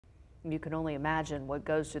You can only imagine what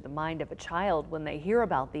goes through the mind of a child when they hear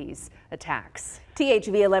about these attacks.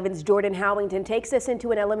 THV 11's Jordan Howington takes us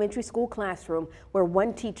into an elementary school classroom where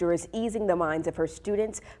one teacher is easing the minds of her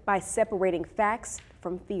students by separating facts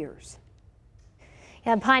from fears.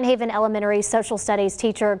 Yeah, Pine Haven Elementary social studies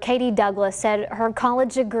teacher Katie Douglas said her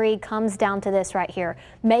college degree comes down to this right here,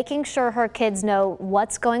 making sure her kids know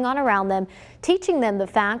what's going on around them, teaching them the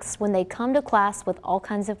facts when they come to class with all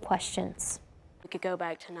kinds of questions. We could go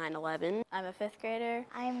back to 9/11. I'm a 5th grader.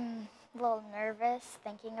 I'm a little nervous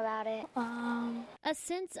thinking about it. A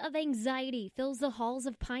sense of anxiety fills the halls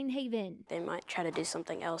of Pine Haven. They might try to do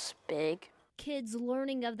something else big. Kids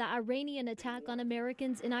learning of the Iranian attack on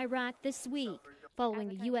Americans in Iraq this week,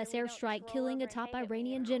 following a U.S. airstrike killing a top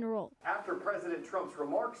Iranian general. After President Trump's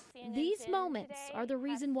remarks, These moments are the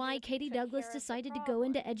reason why Katie Douglas decided to go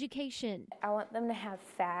into education. I want them to have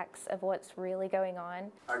facts of what's really going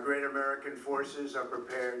on. Our great American forces are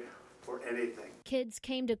prepared for anything. Kids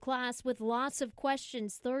came to class with lots of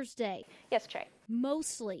questions Thursday. Yes, Trey.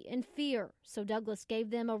 Mostly in fear. So Douglas gave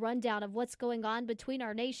them a rundown of what's going on between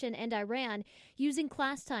our nation and Iran, using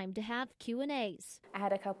class time to have Q&As. I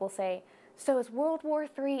had a couple say, "So is World War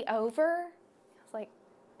III over?" I was like,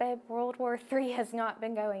 "Babe, World War III has not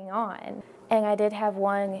been going on." And I did have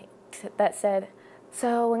one that said,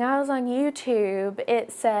 "So when I was on YouTube,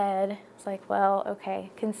 it said," I was like, "Well,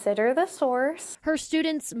 okay, consider the source." Her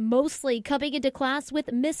students mostly coming into class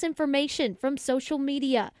with misinformation from social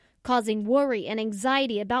media, causing worry and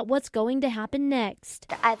anxiety about what's going to happen next.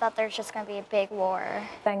 I thought there's just going to be a big war.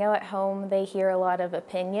 I know at home they hear a lot of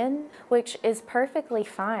opinion, which is perfectly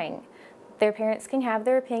fine. Their parents can have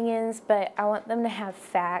their opinions, but I want them to have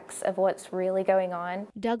facts of what's really going on.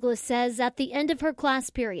 Douglas says at the end of her class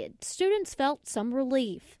period, students felt some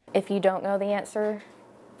relief. If you don't know the answer,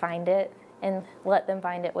 find it and let them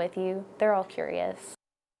find it with you. They're all curious.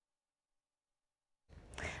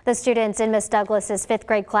 The students in Miss Douglas's 5th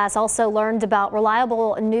grade class also learned about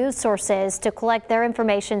reliable news sources to collect their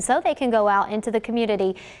information so they can go out into the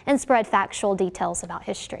community and spread factual details about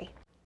history.